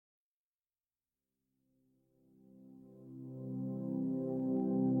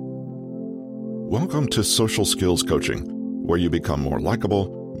Welcome to Social Skills Coaching, where you become more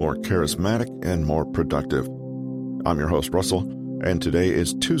likable, more charismatic, and more productive. I'm your host, Russell, and today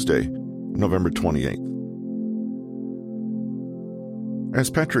is Tuesday, November 28th. As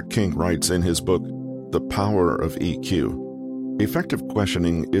Patrick King writes in his book, The Power of EQ, effective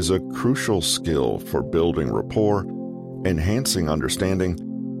questioning is a crucial skill for building rapport, enhancing understanding,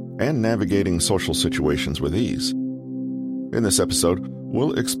 and navigating social situations with ease. In this episode,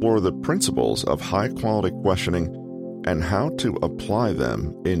 we'll explore the principles of high-quality questioning and how to apply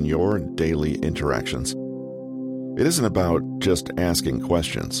them in your daily interactions. It isn't about just asking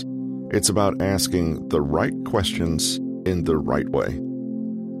questions. It's about asking the right questions in the right way.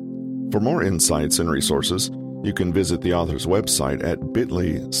 For more insights and resources, you can visit the author's website at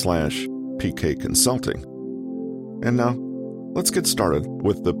bit.ly/PK Consulting. And now, let's get started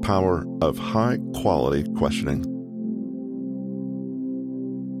with the power of high-quality questioning.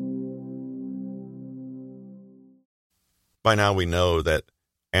 By now we know that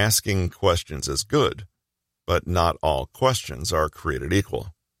asking questions is good, but not all questions are created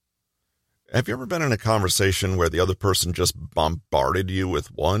equal. Have you ever been in a conversation where the other person just bombarded you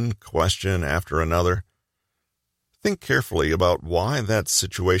with one question after another? Think carefully about why that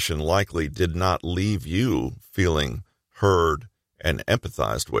situation likely did not leave you feeling heard and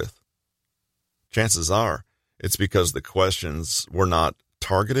empathized with. Chances are it's because the questions were not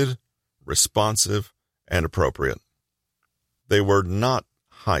targeted, responsive, and appropriate. They were not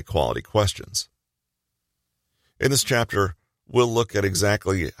high-quality questions. In this chapter, we'll look at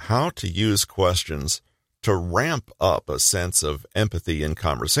exactly how to use questions to ramp up a sense of empathy in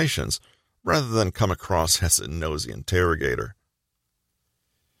conversations, rather than come across as a nosy interrogator.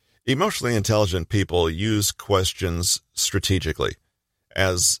 Emotionally intelligent people use questions strategically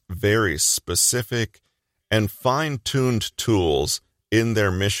as very specific and fine-tuned tools in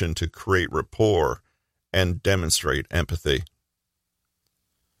their mission to create rapport and demonstrate empathy.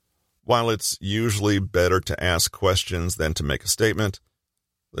 While it's usually better to ask questions than to make a statement,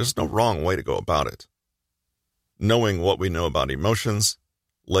 there's no wrong way to go about it. Knowing what we know about emotions,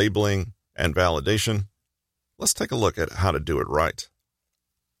 labeling, and validation, let's take a look at how to do it right.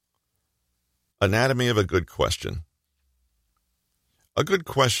 Anatomy of a good question. A good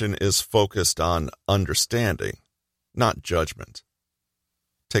question is focused on understanding, not judgment.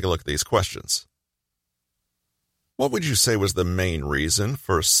 Take a look at these questions. What would you say was the main reason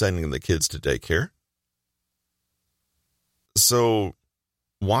for sending the kids to daycare? So,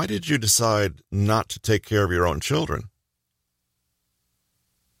 why did you decide not to take care of your own children?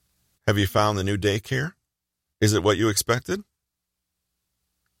 Have you found the new daycare? Is it what you expected?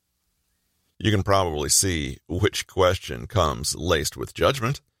 You can probably see which question comes laced with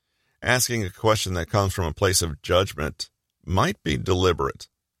judgment. Asking a question that comes from a place of judgment might be deliberate,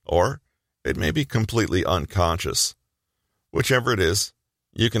 or it may be completely unconscious. Whichever it is,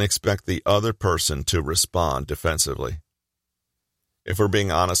 you can expect the other person to respond defensively. If we're being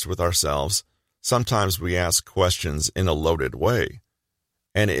honest with ourselves, sometimes we ask questions in a loaded way,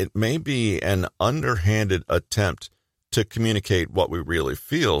 and it may be an underhanded attempt to communicate what we really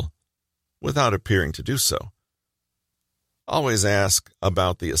feel without appearing to do so. Always ask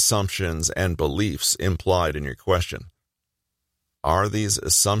about the assumptions and beliefs implied in your question. Are these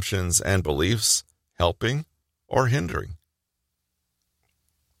assumptions and beliefs helping or hindering?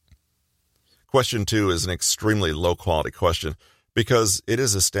 Question 2 is an extremely low-quality question because it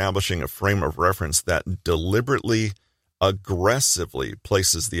is establishing a frame of reference that deliberately, aggressively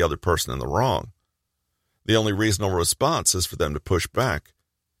places the other person in the wrong. The only reasonable response is for them to push back,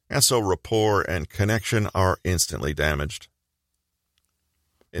 and so rapport and connection are instantly damaged.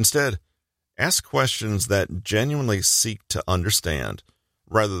 Instead, ask questions that genuinely seek to understand,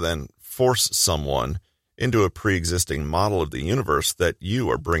 rather than force someone into a pre-existing model of the universe that you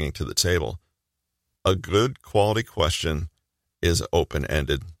are bringing to the table. A good quality question is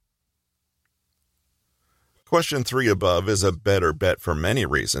open-ended. Question 3 above is a better bet for many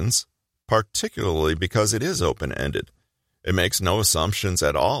reasons, particularly because it is open-ended. It makes no assumptions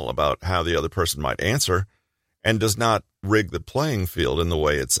at all about how the other person might answer, and does not rig the playing field in the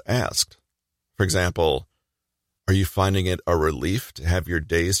way it's asked. For example, are you finding it a relief to have your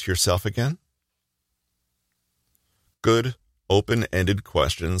days to yourself again? Good, open-ended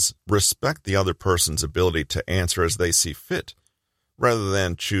questions respect the other person's ability to answer as they see fit, rather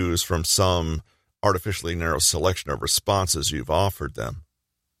than choose from some artificially narrow selection of responses you've offered them.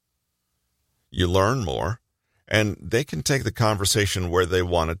 You learn more, and they can take the conversation where they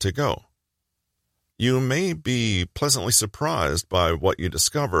want it to go. You may be pleasantly surprised by what you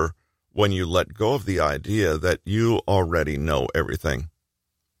discover when you let go of the idea that you already know everything.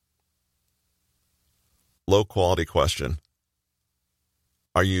 Low quality question.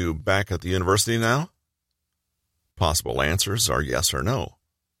 Are you back at the university now? Possible answers are yes or no.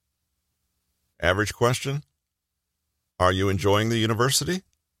 Average question. Are you enjoying the university?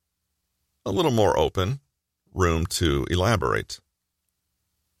 A little more open, room to elaborate.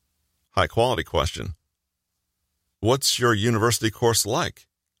 High quality question. What's your university course like?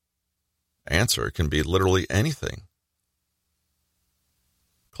 Answer can be literally anything.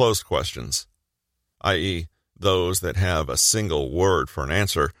 Closed questions, i.e., those that have a single word for an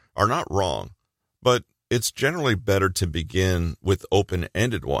answer, are not wrong, but it's generally better to begin with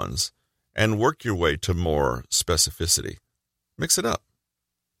open-ended ones and work your way to more specificity. Mix it up.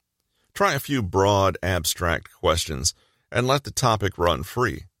 Try a few broad, abstract questions and let the topic run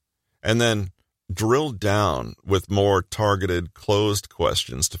free, and then drill down with more targeted, closed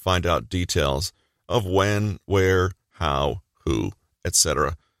questions to find out details of when, where, how, who,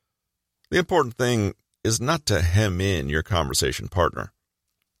 etc. The important thing is not to hem in your conversation partner.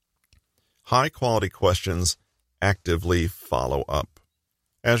 High-quality questions actively follow up.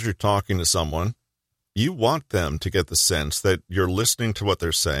 As you're talking to someone, you want them to get the sense that you're listening to what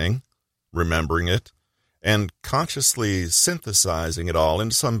they're saying, remembering it, and consciously synthesizing it all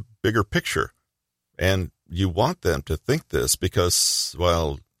into some bigger picture. And you want them to think this because,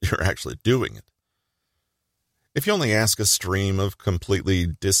 well, you're actually doing it. If you only ask a stream of completely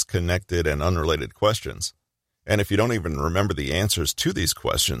disconnected and unrelated questions, and if you don't even remember the answers to these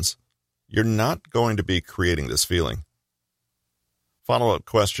questions, you're not going to be creating this feeling. Follow-up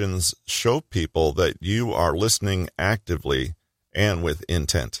questions show people that you are listening actively and with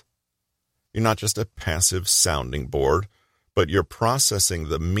intent. You're not just a passive sounding board, but you're processing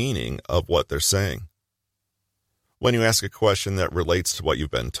the meaning of what they're saying. When you ask a question that relates to what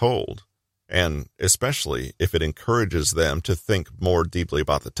you've been told, and especially if it encourages them to think more deeply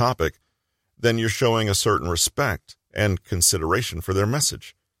about the topic, then you're showing a certain respect and consideration for their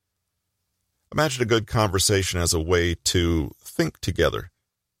message. Imagine a good conversation as a way to think together.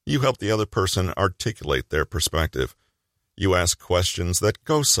 You help the other person articulate their perspective. You ask questions that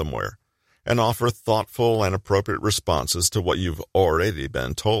go somewhere and offer thoughtful and appropriate responses to what you've already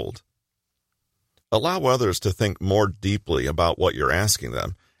been told. Allow others to think more deeply about what you're asking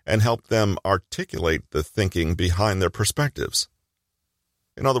them and help them articulate the thinking behind their perspectives.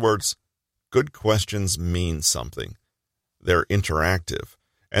 In other words, good questions mean something. They're interactive,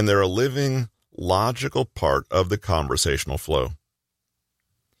 and they're a living, logical part of the conversational flow.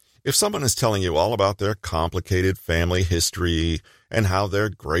 If someone is telling you all about their complicated family history and how their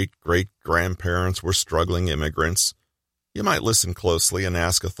great-great-grandparents were struggling immigrants, you might listen closely and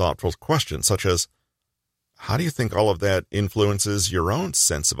ask a thoughtful question such as, how do you think all of that influences your own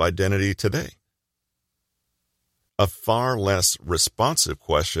sense of identity today? A far less responsive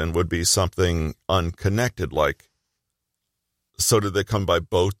question would be something unconnected like, so did they come by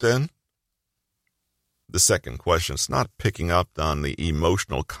boat then? The second question is not picking up on the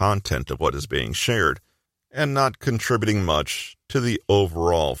emotional content of what is being shared and not contributing much to the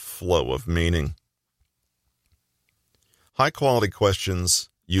overall flow of meaning. High-quality questions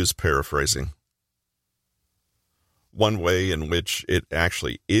use paraphrasing. One way in which it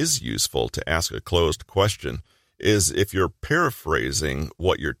actually is useful to ask a closed question is if you're paraphrasing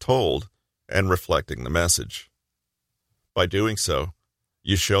what you're told and reflecting the message. By doing so,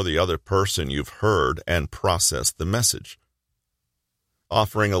 you show the other person you've heard and processed the message.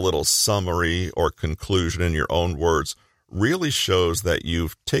 Offering a little summary or conclusion in your own words really shows that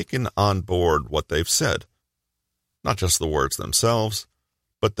you've taken on board what they've said. Not just the words themselves,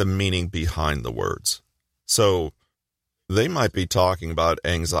 but the meaning behind the words. So, they might be talking about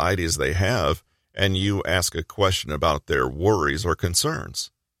anxieties they have, and you ask a question about their worries or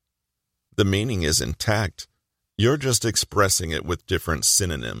concerns. The meaning is intact. You're just expressing it with different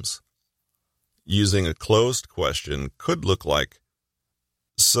synonyms. Using a closed question could look like,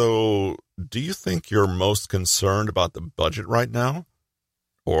 so, do you think you're most concerned about the budget right now?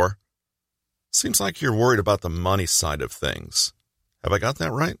 Or, seems like you're worried about the money side of things. Have I got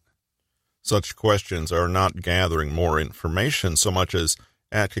that right? Such questions are not gathering more information so much as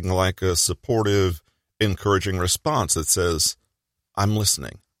acting like a supportive, encouraging response that says, I'm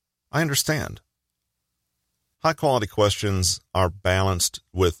listening. I understand. High-quality questions are balanced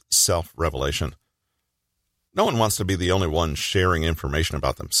with self-revelation. No one wants to be the only one sharing information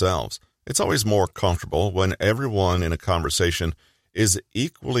about themselves. It's always more comfortable when everyone in a conversation is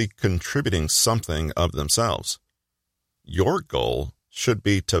equally contributing something of themselves. Your goal should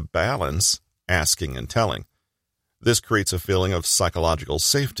be to balance asking and telling. This creates a feeling of psychological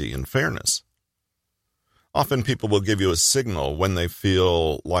safety and fairness. Often people will give you a signal when they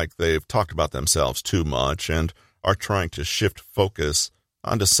feel like they've talked about themselves too much and are trying to shift focus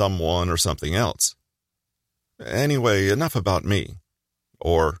onto someone or something else. Anyway, enough about me.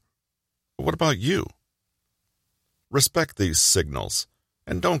 Or, what about you? Respect these signals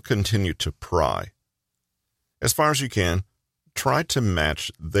and don't continue to pry. As far as you can, try to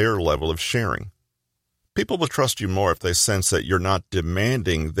match their level of sharing. People will trust you more if they sense that you're not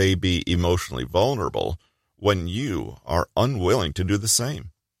demanding they be emotionally vulnerable when you are unwilling to do the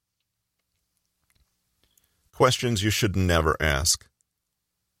same. Questions you should never ask.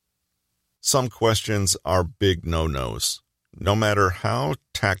 Some questions are big no-nos, no matter how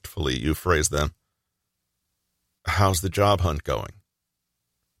tactfully you phrase them. How's the job hunt going?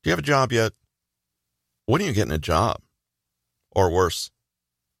 Do you have a job yet? When are you getting a job? Or worse,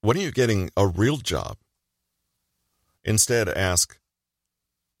 when are you getting a real job? Instead, ask,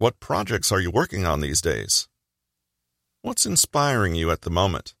 what projects are you working on these days? What's inspiring you at the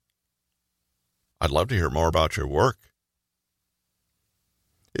moment? I'd love to hear more about your work.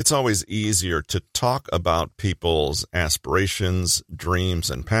 It's always easier to talk about people's aspirations,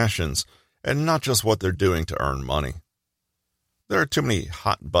 dreams, and passions, and not just what they're doing to earn money. There are too many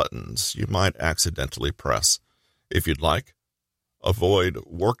hot buttons you might accidentally press. If you'd like, avoid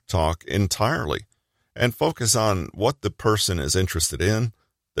work talk entirely and focus on what the person is interested in,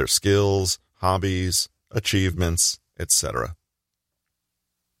 their skills, hobbies, achievements, etc.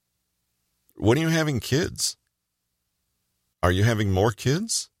 When are you having kids? Are you having more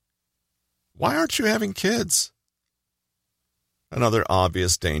kids? Why aren't you having kids? Another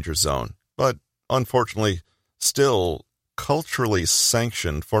obvious danger zone, but unfortunately still culturally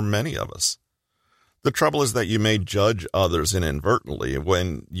sanctioned for many of us. The trouble is that you may judge others inadvertently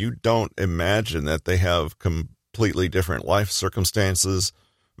when you don't imagine that they have completely different life circumstances,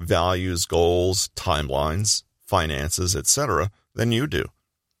 values, goals, timelines, finances, etc. than you do.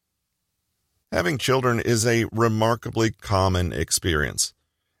 Having children is a remarkably common experience,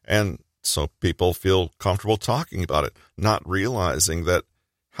 and so people feel comfortable talking about it, not realizing that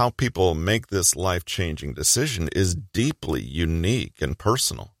how people make this life-changing decision is deeply unique and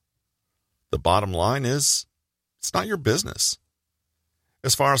personal. The bottom line is, it's not your business.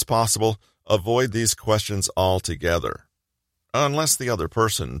 As far as possible, avoid these questions altogether, unless the other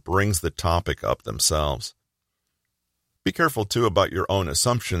person brings the topic up themselves. Be careful, too, about your own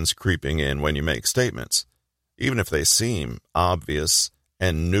assumptions creeping in when you make statements, even if they seem obvious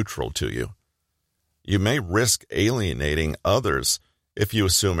and neutral to you. You may risk alienating others if you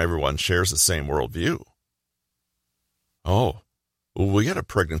assume everyone shares the same worldview. Oh, we had a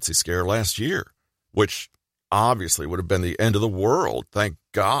pregnancy scare last year, which obviously would have been the end of the world. Thank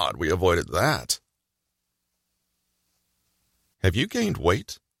God we avoided that. Have you gained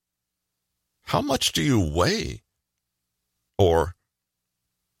weight? How much do you weigh? Or,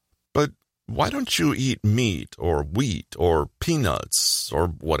 but why don't you eat meat or wheat or peanuts or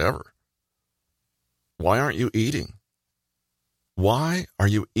whatever? Why aren't you eating? Why are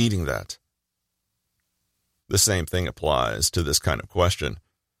you eating that? The same thing applies to this kind of question.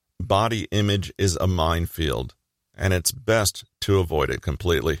 Body image is a minefield, and it's best to avoid it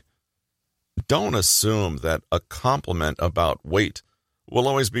completely. Don't assume that a compliment about weight will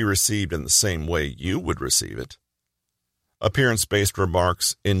always be received in the same way you would receive it. Appearance-based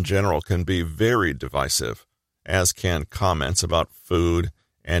remarks in general can be very divisive, as can comments about food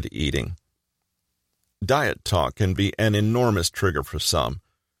and eating. Diet talk can be an enormous trigger for some,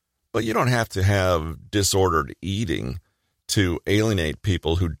 but you don't have to have disordered eating to alienate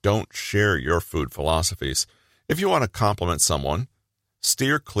people who don't share your food philosophies. If you want to compliment someone,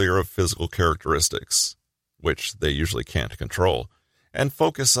 steer clear of physical characteristics, which they usually can't control, and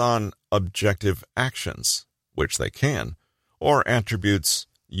focus on objective actions, which they can, or attributes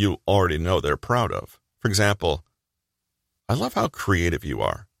you already know they're proud of. For example, I love how creative you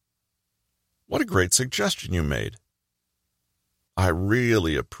are. What a great suggestion you made. I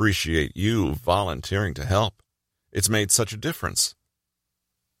really appreciate you volunteering to help. It's made such a difference.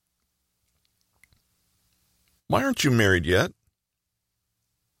 Why aren't you married yet?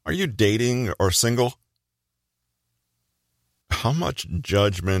 Are you dating or single? How much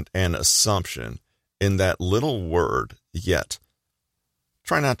judgment and assumption in that little word, yet.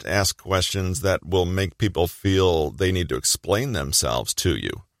 Try not to ask questions that will make people feel they need to explain themselves to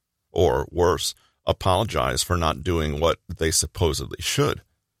you, or worse, apologize for not doing what they supposedly should.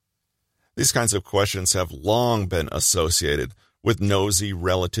 These kinds of questions have long been associated with nosy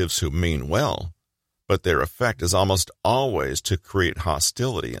relatives who mean well, but their effect is almost always to create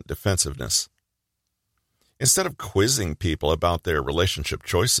hostility and defensiveness. Instead of quizzing people about their relationship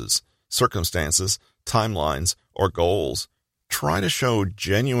choices, circumstances, timelines, or goals. Try to show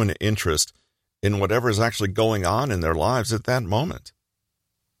genuine interest in whatever is actually going on in their lives at that moment.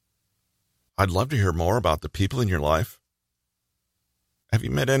 I'd love to hear more about the people in your life. Have you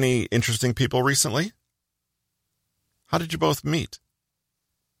met any interesting people recently? How did you both meet?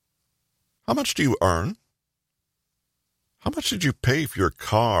 How much do you earn? How much did you pay for your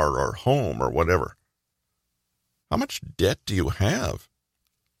car or home or whatever? How much debt do you have?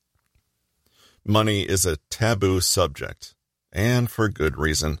 Money is a taboo subject, and for good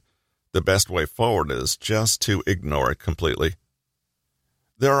reason. The best way forward is just to ignore it completely.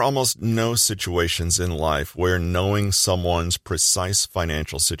 There are almost no situations in life where knowing someone's precise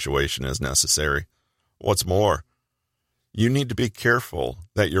financial situation is necessary. What's more, you need to be careful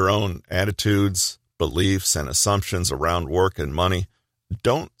that your own attitudes, beliefs, and assumptions around work and money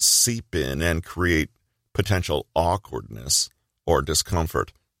don't seep in and create potential awkwardness or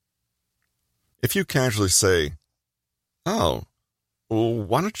discomfort. If you casually say, "Oh, well,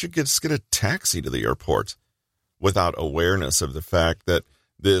 why don't you just get a taxi to the airport?" without awareness of the fact that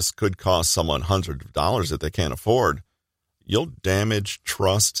this could cost someone hundreds of dollars that they can't afford, you'll damage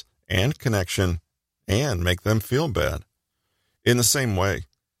trust and connection and make them feel bad. In the same way,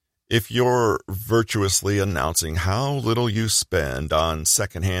 if you're virtuously announcing how little you spend on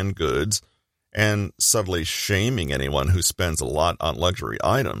secondhand goods and subtly shaming anyone who spends a lot on luxury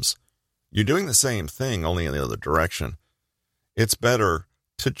items, you're doing the same thing, only in the other direction. It's better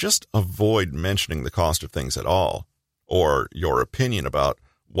to just avoid mentioning the cost of things at all, or your opinion about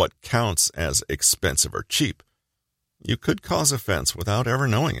what counts as expensive or cheap. You could cause offense without ever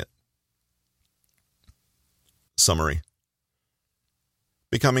knowing it. Summary.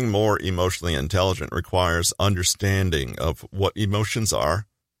 Becoming more emotionally intelligent requires understanding of what emotions are,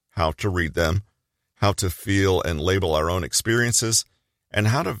 how to read them, how to feel and label our own experiences, and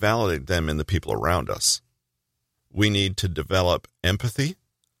how to validate them in the people around us. We need to develop empathy,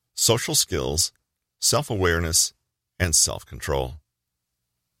 social skills, self-awareness, and self-control.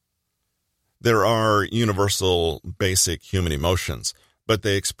 There are universal, basic human emotions, but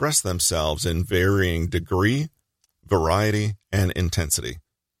they express themselves in varying degree, variety, and intensity.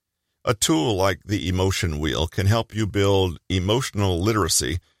 A tool like the Emotion Wheel can help you build emotional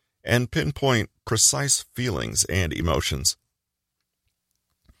literacy and pinpoint precise feelings and emotions.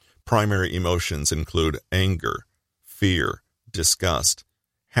 Primary emotions include anger, fear, disgust,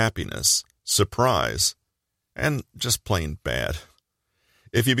 happiness, surprise, and just plain bad.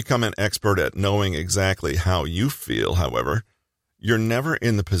 If you become an expert at knowing exactly how you feel, however, you're never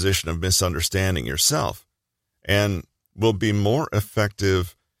in the position of misunderstanding yourself and will be more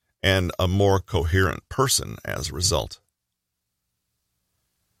effective and a more coherent person as a result.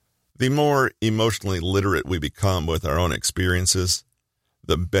 The more emotionally literate we become with our own experiences,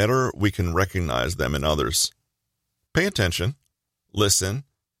 the better we can recognize them in others. Pay attention, listen,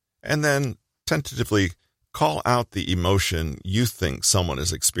 and then tentatively call out the emotion you think someone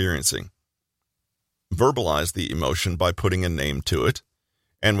is experiencing. Verbalize the emotion by putting a name to it,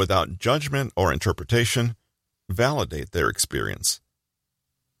 and without judgment or interpretation, validate their experience.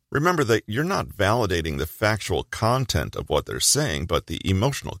 Remember that you're not validating the factual content of what they're saying, but the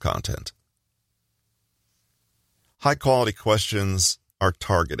emotional content. High-quality questions are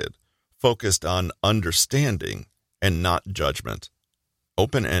targeted, focused on understanding and not judgment,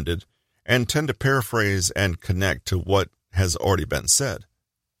 open-ended, and tend to paraphrase and connect to what has already been said.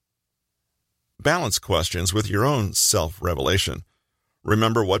 Balance questions with your own self-revelation.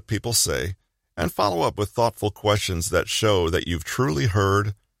 Remember what people say, and follow up with thoughtful questions that show that you've truly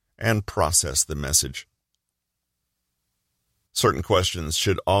heard and processed the message. Certain questions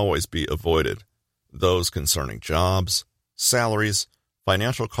should always be avoided. Those concerning jobs, salaries,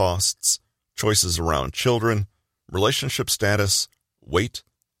 financial costs, choices around children, relationship status, weight,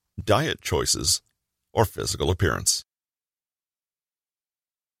 diet choices, or physical appearance.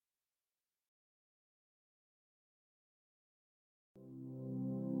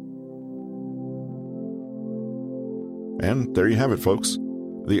 And there you have it, folks.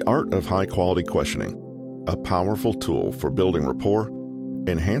 The art of high-quality questioning, a powerful tool for building rapport,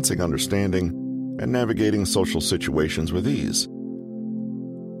 enhancing understanding, and navigating social situations with ease.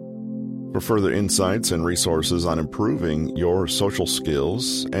 For further insights and resources on improving your social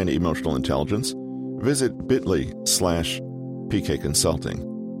skills and emotional intelligence, visit bit.ly/PK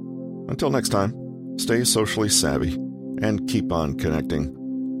Consulting. Until next time, stay socially savvy and keep on connecting.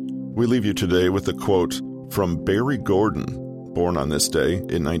 We leave you today with a quote from Barry Gordon, born on this day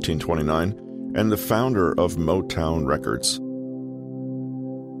in 1929, and the founder of Motown Records.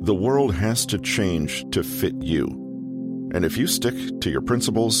 The world has to change to fit you. And if you stick to your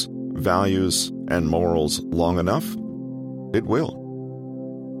principles, values, and morals long enough, it will.